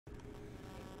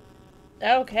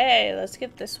Okay, let's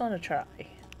give this one a try.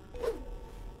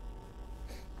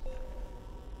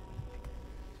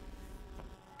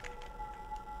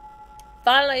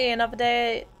 Finally,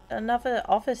 another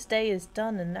office day is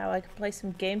done, and now I can play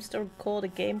some games to record a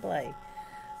gameplay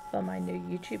for my new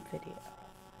YouTube video.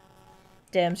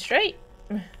 Damn straight.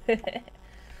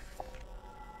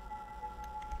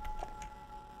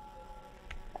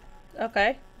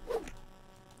 Okay.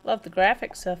 Love the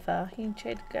graphics so far. You can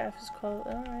change the graphics quality.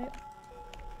 Alright.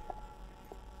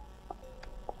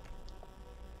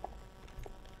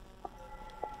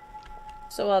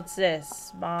 So what's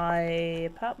this? My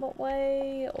apartment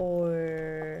way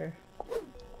or...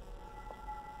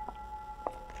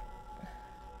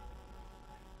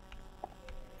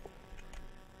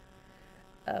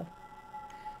 Oh.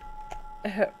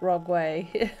 Wrong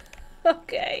way.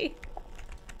 Okay.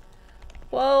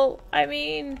 Well, I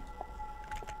mean,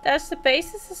 that's the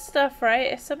basis of stuff,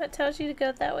 right? If someone tells you to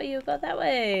go that way, you go that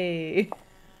way.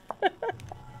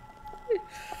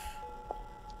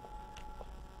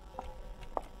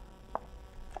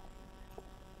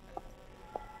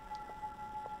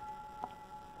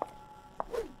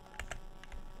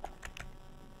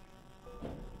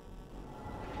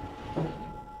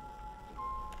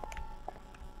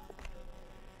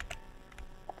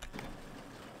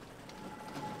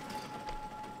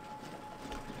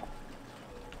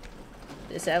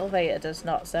 This elevator does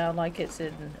not sound like it's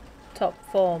in top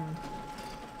form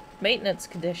maintenance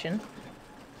condition.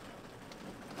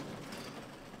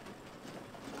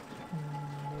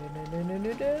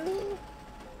 No.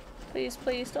 Please,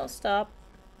 please don't stop.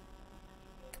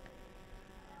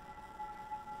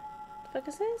 What the fuck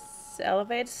is this?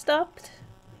 Elevator stopped?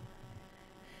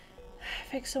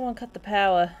 I think someone cut the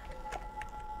power.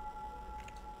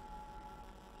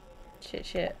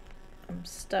 Shit. I'm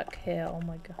stuck here. Oh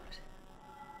my god.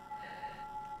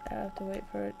 I have to wait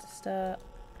for it to start.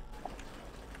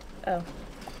 Oh.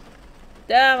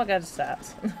 Oh my god, it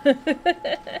starts.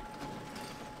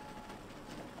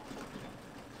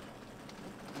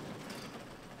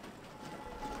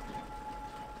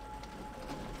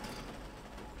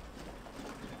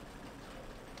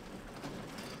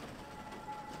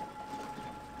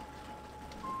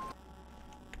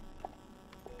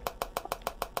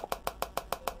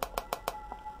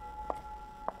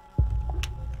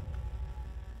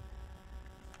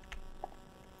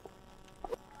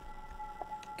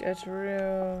 Go to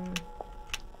room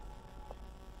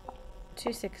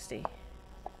 260.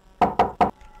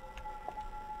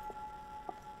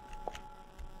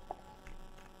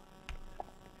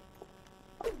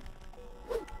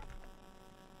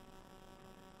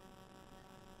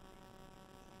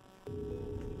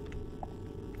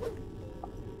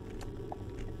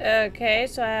 Okay,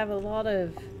 so I have a lot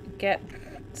of get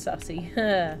sussy.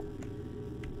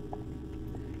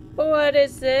 What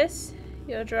is this?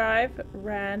 Your drive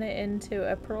ran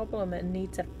into a problem and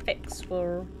needs a fix.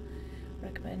 We'll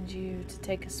recommend you to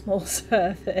take a small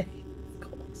survey. Of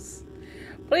course.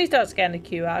 Please don't scan the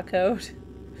QR code.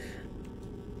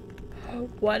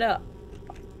 Why not?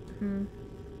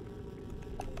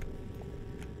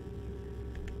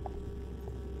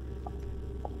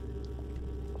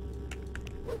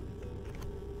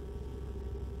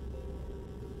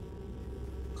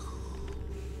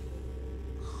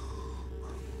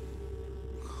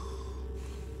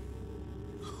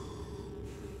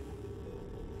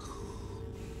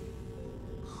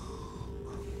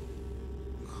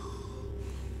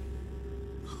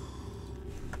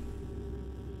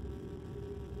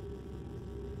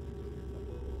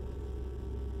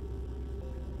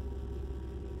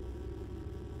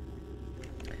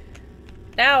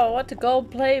 Now I want the gold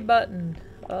play button.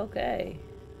 Okay.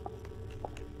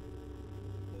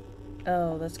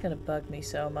 Oh, that's gonna bug me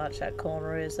so much. That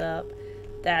corner is up.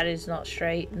 That is not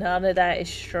straight. None of that is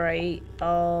straight.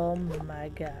 Oh my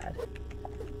god.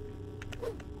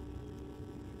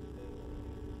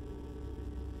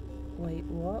 Wait,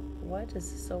 what? Why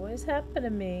does this always happen to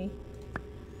me?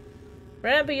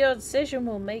 Remember, your decision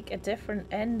will make a different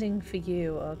ending for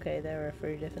you. Okay, there are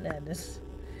 3 different endings.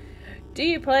 Do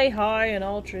you play high and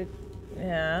ultra?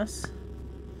 Yes.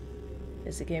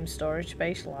 Is the game's storage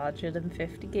space larger than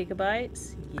 50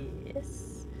 gigabytes?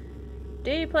 Yes.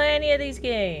 Do you play any of these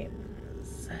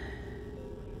games?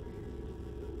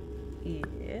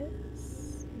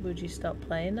 Yes. Would you stop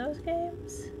playing those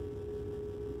games?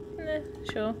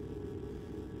 Sure.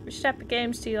 Which type of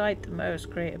games do you like the most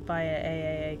created by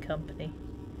an AAA company?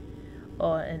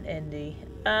 Or an indie?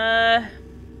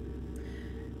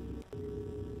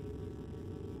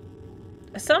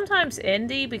 Sometimes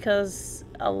indie, because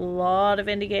a lot of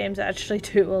indie games actually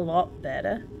do a lot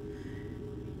better.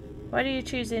 Why do you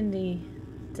choose indie?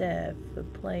 for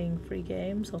playing free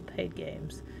games or paid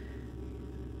games?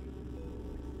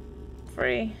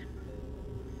 Free.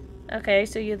 Okay,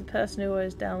 so you're the person who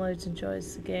always downloads and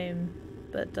enjoys the game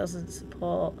but doesn't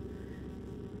support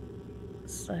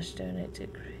 / donate to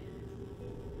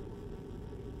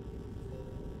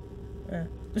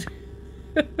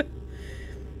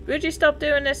Would you stop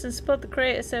doing this and support the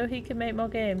creator so he can make more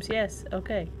games? Yes,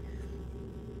 okay.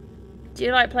 Do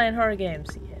you like playing horror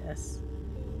games? Yes.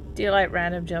 Do you like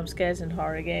random jump scares in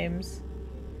horror games?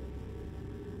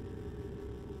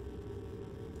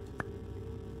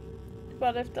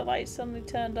 But if the lights suddenly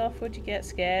turned off, would you get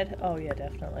scared? Oh yeah,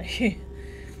 definitely.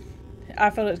 I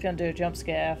thought it was going to do a jump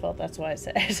scare. I thought that's why it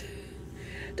said.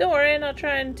 Don't worry, I'm not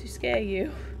trying to scare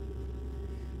you.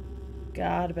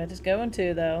 God, I bet it's going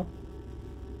to, though.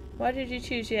 Why did you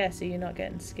choose yes? Are you not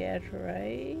getting scared,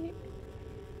 right?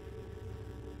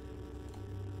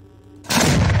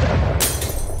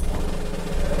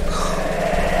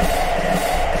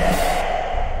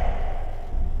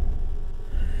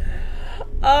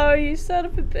 Oh, you son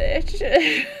of a bitch.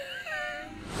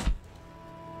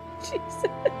 Jesus.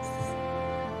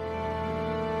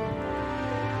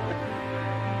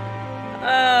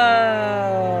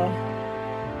 Oh.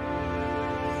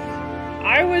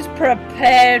 I was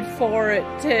prepared for it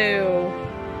too.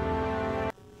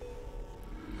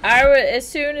 As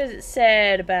soon as it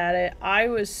said about it, I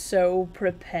was so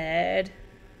prepared.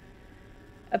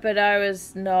 But I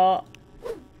was not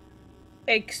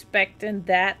expecting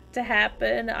that to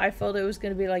happen. I thought it was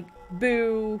going to be like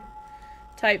boo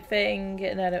type thing,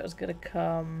 and then it was going to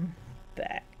come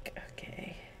back.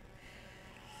 Okay.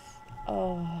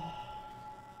 Oh.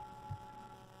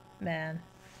 Man.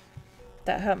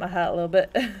 That hurt my heart a little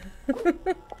bit.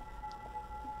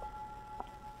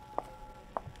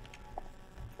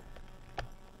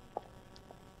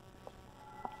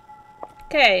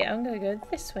 Okay, I'm gonna go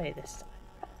this way this time.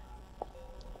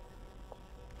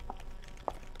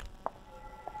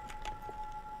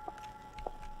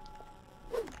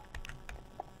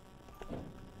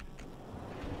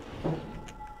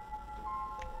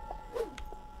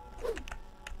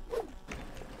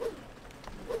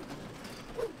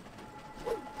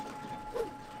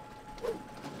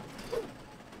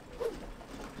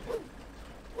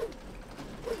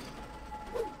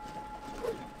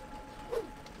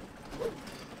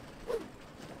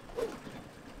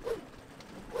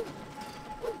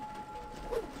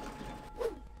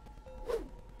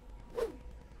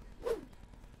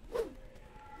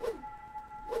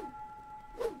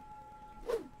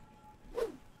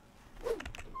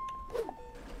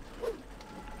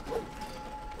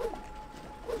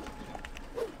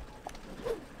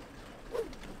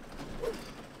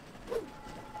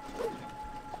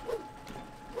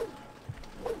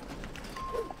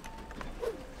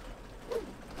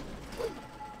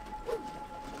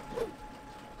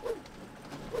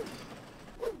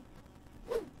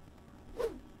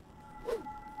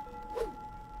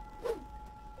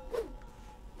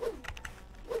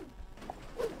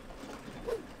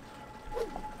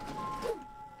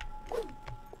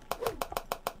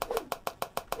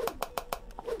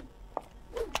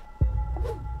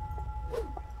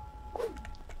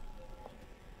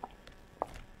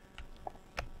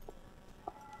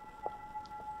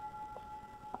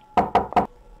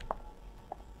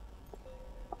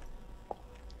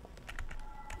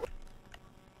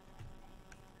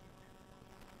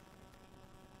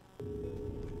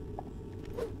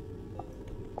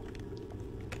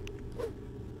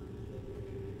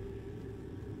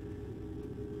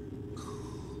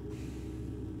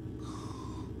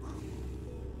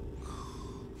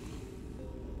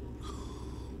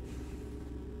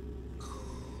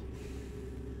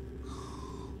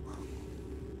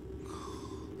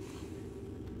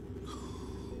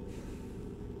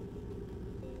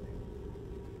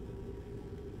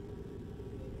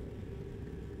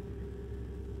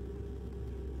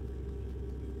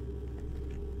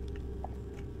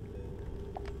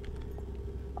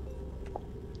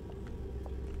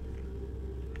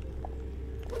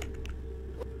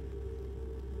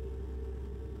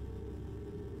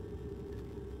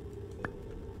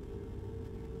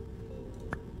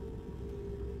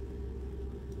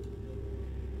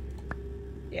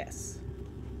 Yes.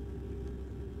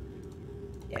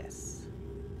 Yes.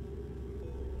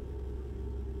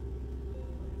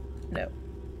 No.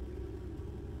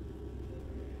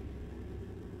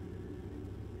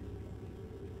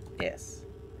 Yes.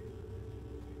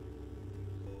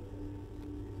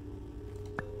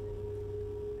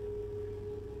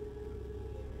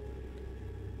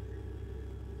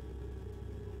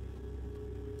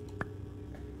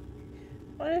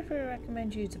 Why What if we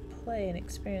recommend you to play and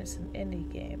experience some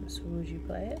indie games? Would you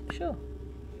play it? Sure.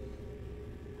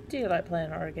 Do you like playing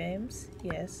horror games?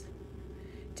 Yes.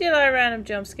 Do you like random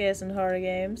jump scares in horror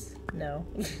games? No.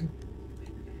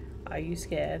 Are you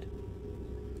scared?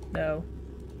 No.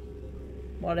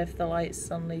 What if the lights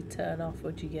suddenly turn off?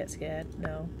 Would you get scared?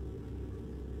 No.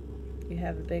 You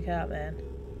have a big heart, man.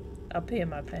 I'll pee in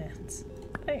my pants.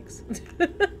 Thanks.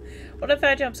 What if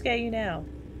I jump scare you now?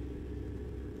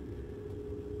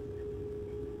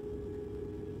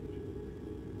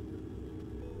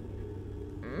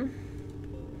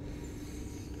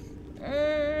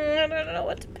 I don't know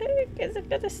what to pick. Is it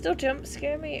gonna still jump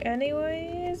scare me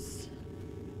anyways?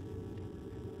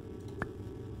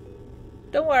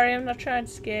 Don't worry, I'm not trying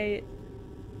to scare you.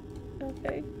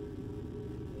 Okay.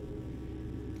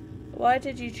 Why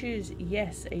did you choose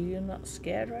yes? Are you not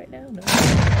scared right now? No.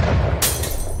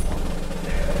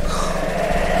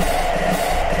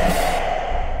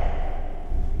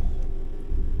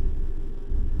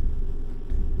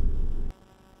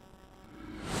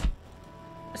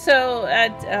 So,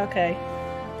 okay.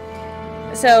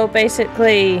 So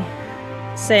basically,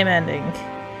 same ending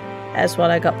as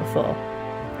what I got before.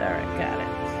 Alright, got it.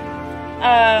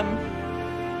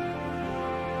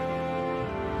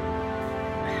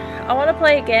 I want to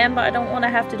play again, but I don't want to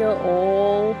have to do it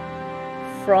all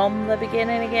from the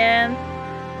beginning again.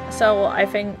 So I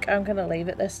think I'm going to leave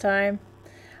it this time.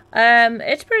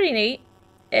 It's pretty neat.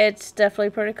 It's definitely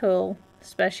pretty cool,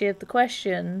 especially with the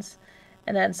questions.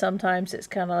 And then sometimes it's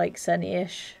kind of like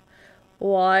Sunny-ish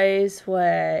wise,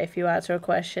 where if you answer a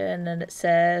question and it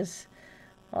says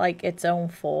like its own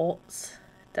thoughts,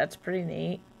 that's pretty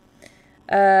neat.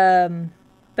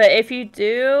 But if you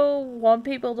do want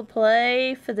people to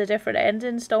play for the different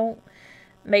endings, don't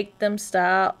make them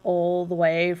start all the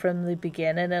way from the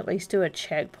beginning. At least do a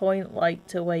checkpoint, like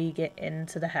to where you get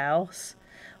into the house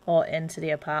or into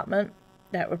the apartment.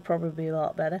 That would probably be a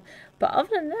lot better. But other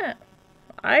than that,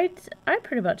 I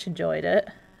pretty much enjoyed it.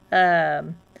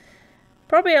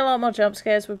 Probably a lot more jump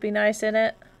scares would be nice in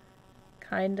it.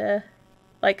 Kinda.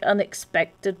 Like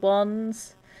unexpected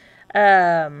ones.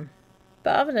 But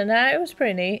other than that, it was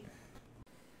pretty neat.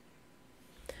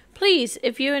 Please,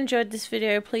 if you enjoyed this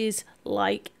video, please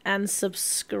like and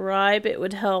subscribe. It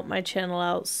would help my channel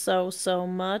out so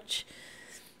much.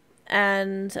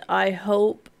 And I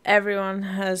hope everyone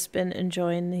has been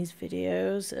enjoying these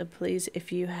videos. Please,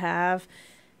 if you have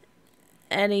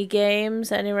any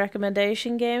games, any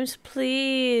recommendation games,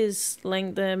 please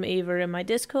link them either in my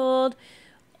Discord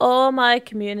or my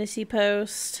community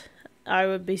post. I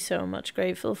would be so much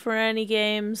grateful for any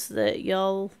games that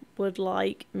y'all would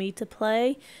like me to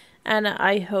play. And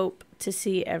I hope to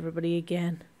see everybody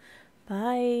again.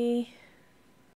 Bye.